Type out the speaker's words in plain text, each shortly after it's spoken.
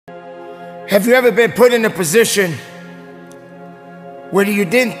Have you ever been put in a position where you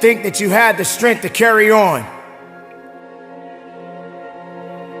didn't think that you had the strength to carry on?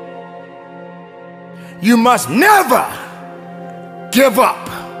 You must never give up.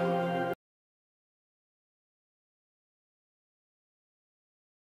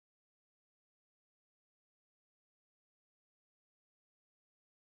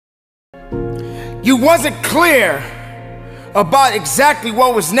 You wasn't clear about exactly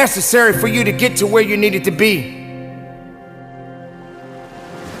what was necessary for you to get to where you needed to be.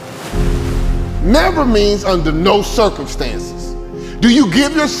 Never means under no circumstances do you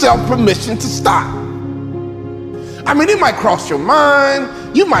give yourself permission to stop. I mean, it might cross your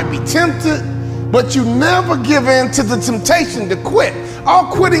mind, you might be tempted, but you never give in to the temptation to quit.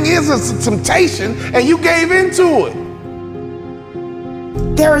 All quitting is a temptation, and you gave into it.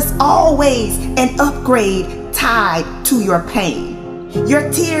 There is always an upgrade tied to your pain.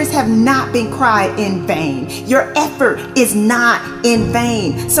 Your tears have not been cried in vain. Your effort is not in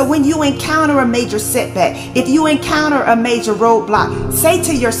vain. So when you encounter a major setback, if you encounter a major roadblock, say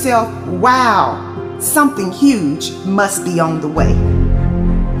to yourself, wow, something huge must be on the way.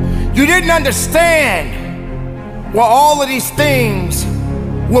 You didn't understand why all of these things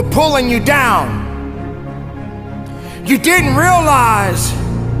were pulling you down. You didn't realize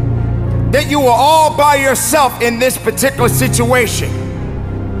that you were all by yourself in this particular situation.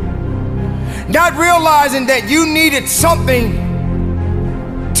 Not realizing that you needed something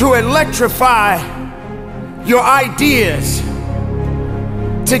to electrify your ideas,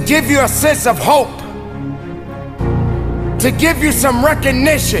 to give you a sense of hope, to give you some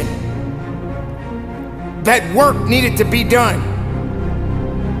recognition that work needed to be done.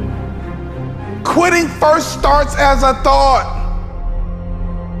 Quitting first starts as a thought.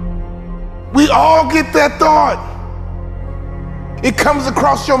 We all get that thought. It comes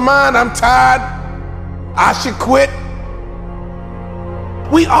across your mind, I'm tired, I should quit.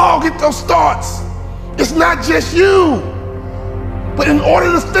 We all get those thoughts. It's not just you. But in order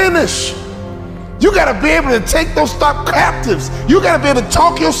to finish, you gotta be able to take those thoughts captives. You gotta be able to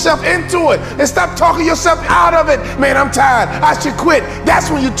talk yourself into it and stop talking yourself out of it. Man, I'm tired, I should quit. That's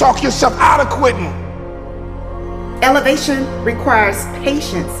when you talk yourself out of quitting. Elevation requires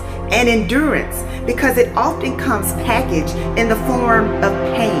patience and endurance because it often comes packaged in the form of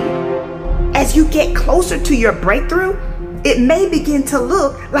pain. As you get closer to your breakthrough, it may begin to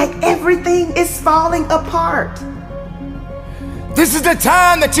look like everything is falling apart. This is the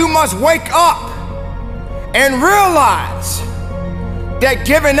time that you must wake up and realize that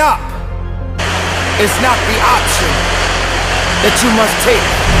giving up is not the option that you must take.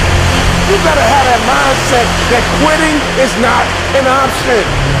 You gotta have that mindset that quitting is not an option.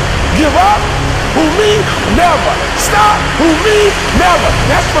 Give up? Who, me? Never. Stop? Who, me? Never.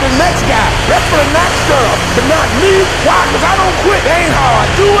 That's for the next guy. That's for the next girl. But not me. Why? Because I don't quit. That ain't how I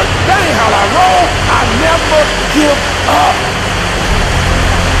do it. That ain't how I roll. I never give up.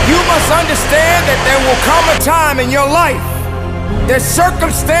 You must understand that there will come a time in your life that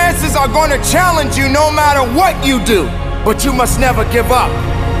circumstances are going to challenge you no matter what you do. But you must never give up.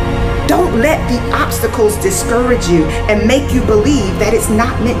 Don't let the obstacles discourage you and make you believe that it's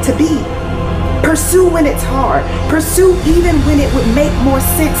not meant to be. Pursue when it's hard. Pursue even when it would make more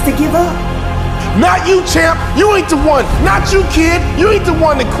sense to give up. Not you, champ. You ain't the one. Not you, kid. You ain't the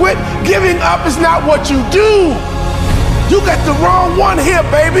one to quit. Giving up is not what you do. You got the wrong one here,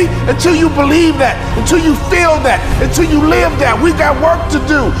 baby. Until you believe that, until you feel that, until you live that. We got work to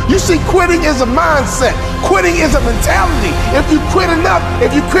do. You see, quitting is a mindset. Quitting is a mentality. If you quit enough,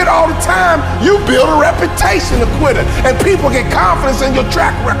 if you quit all the time, you build a reputation of quitter. And people get confidence in your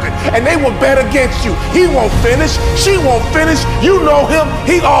track record, and they will bet against you. He won't finish. She won't finish. You know him.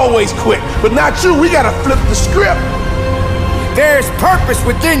 He always quit. But not you. We got to flip the script. There is purpose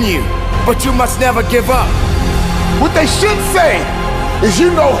within you, but you must never give up. What they should say is,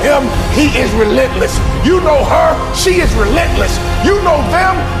 you know him, he is relentless. You know her, she is relentless. You know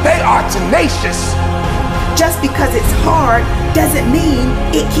them, they are tenacious. Just because it's hard doesn't mean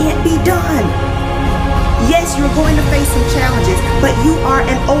it can't be done. Yes, you're going to face some challenges, but you are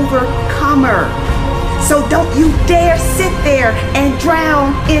an overcomer. So don't you dare sit there and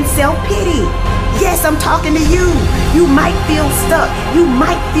drown in self-pity. Yes, I'm talking to you. You might feel stuck. You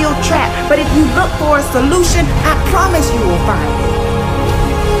might feel trapped. But if you look for a solution, I promise you will find it.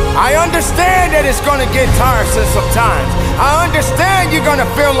 I understand that it's going to get tiresome sometimes. I understand you're gonna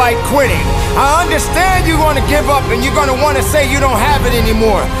feel like quitting. I understand you're gonna give up and you're gonna wanna say you don't have it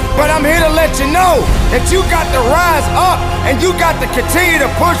anymore. But I'm here to let you know that you got to rise up and you got to continue to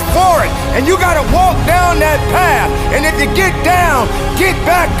push forward and you got to walk down that path. And if you get down, get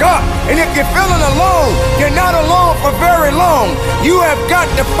back up. And if you're feeling alone, you're not alone for very long. You have got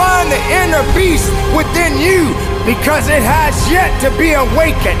to find the inner beast within you because it has yet to be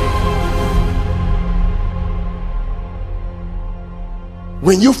awakened.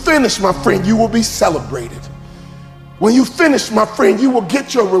 When you finish, my friend, you will be celebrated. When you finish, my friend, you will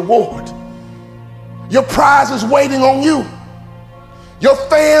get your reward. Your prize is waiting on you. Your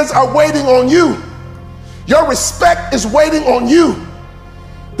fans are waiting on you. Your respect is waiting on you.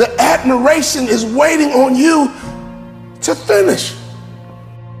 The admiration is waiting on you to finish.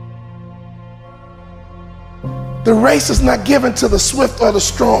 The race is not given to the swift or the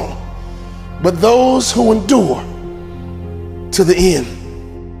strong, but those who endure to the end.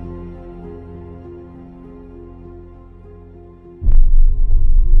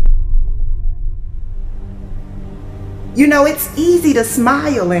 You know, it's easy to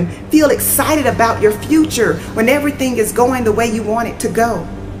smile and feel excited about your future when everything is going the way you want it to go.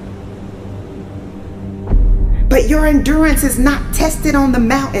 But your endurance is not tested on the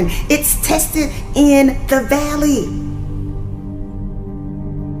mountain, it's tested in the valley.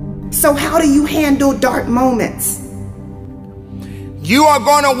 So how do you handle dark moments? You are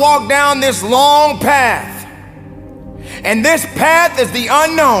going to walk down this long path, and this path is the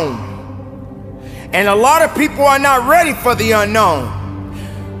unknown. And a lot of people are not ready for the unknown.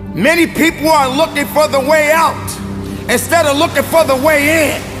 Many people are looking for the way out instead of looking for the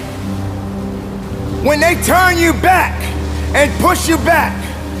way in. When they turn you back and push you back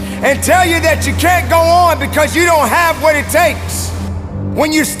and tell you that you can't go on because you don't have what it takes,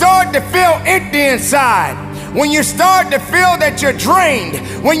 when you start to feel empty inside, when you start to feel that you're drained,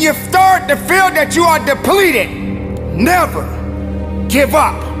 when you start to feel that you are depleted, never give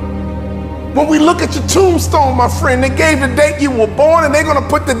up. When we look at your tombstone, my friend, they gave the date you were born and they're going to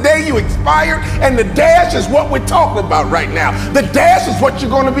put the day you expired, and the dash is what we're talking about right now. The dash is what you're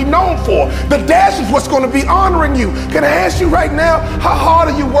going to be known for. The dash is what's going to be honoring you. Can I ask you right now, how hard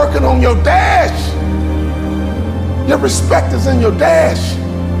are you working on your dash? Your respect is in your dash.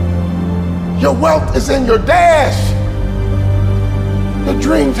 Your wealth is in your dash. Your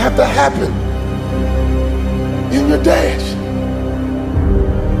dreams have to happen in your dash.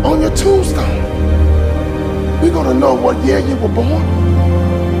 On your tombstone, we're going to know what year you were born.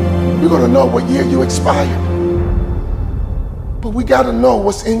 We're going to know what year you expired. But we got to know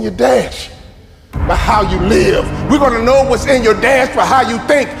what's in your dash by how you live. We're going to know what's in your dash by how you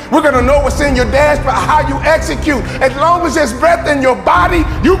think. We're going to know what's in your dash by how you execute. As long as there's breath in your body,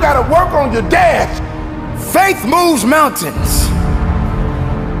 you got to work on your dash. Faith moves mountains.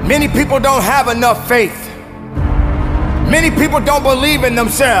 Many people don't have enough faith. Many people don't believe in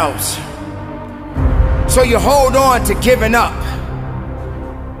themselves, so you hold on to giving up.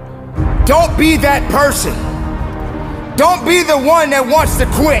 Don't be that person. Don't be the one that wants to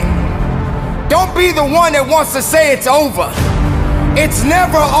quit. Don't be the one that wants to say it's over. It's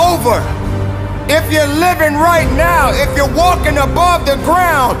never over. If you're living right now, if you're walking above the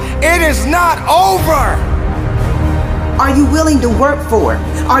ground, it is not over. Are you willing to work for it?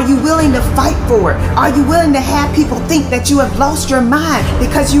 Are you willing to fight for it? Are you willing to have people think that you have lost your mind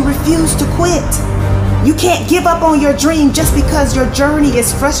because you refuse to quit? You can't give up on your dream just because your journey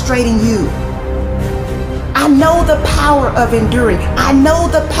is frustrating you. I know the power of enduring. I know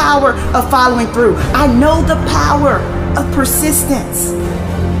the power of following through. I know the power of persistence.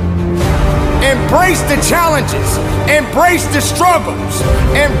 Embrace the challenges. Embrace the struggles.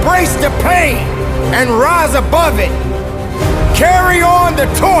 Embrace the pain and rise above it. Carry on the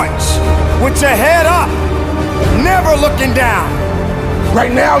torch with your head up, never looking down.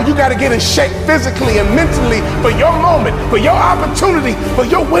 Right now, you got to get in shape physically and mentally for your moment, for your opportunity, for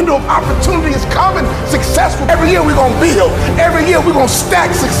your window of opportunity is coming. Successful. Every year we're going to build. Every year we're going to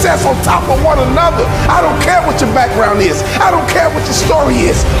stack success on top of one another. I don't care what your background is. I don't care what your story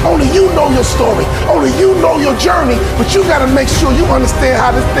is. Only you know your story. Only you know your journey. But you got to make sure you understand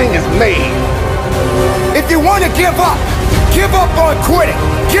how this thing is made. If you want to give up on quitting.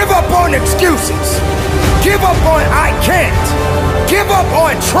 Give up on excuses. Give up on I can't. Give up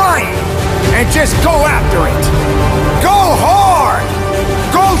on trying and just go after it. Go hard.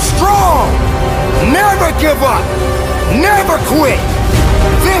 Go strong. Never give up. Never quit.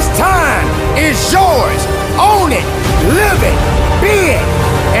 This time is yours. Own it. Live it. Be it.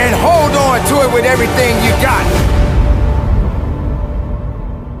 And hold on to it with everything you got.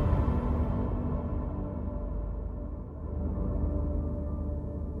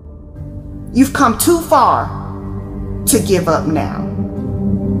 You've come too far to give up now.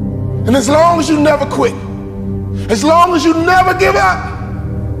 And as long as you never quit, as long as you never give up,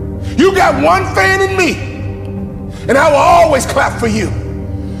 you got one fan in me, and I will always clap for you,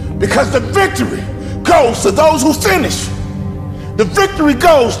 because the victory goes to those who finish. The victory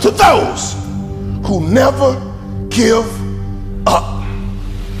goes to those who never give up.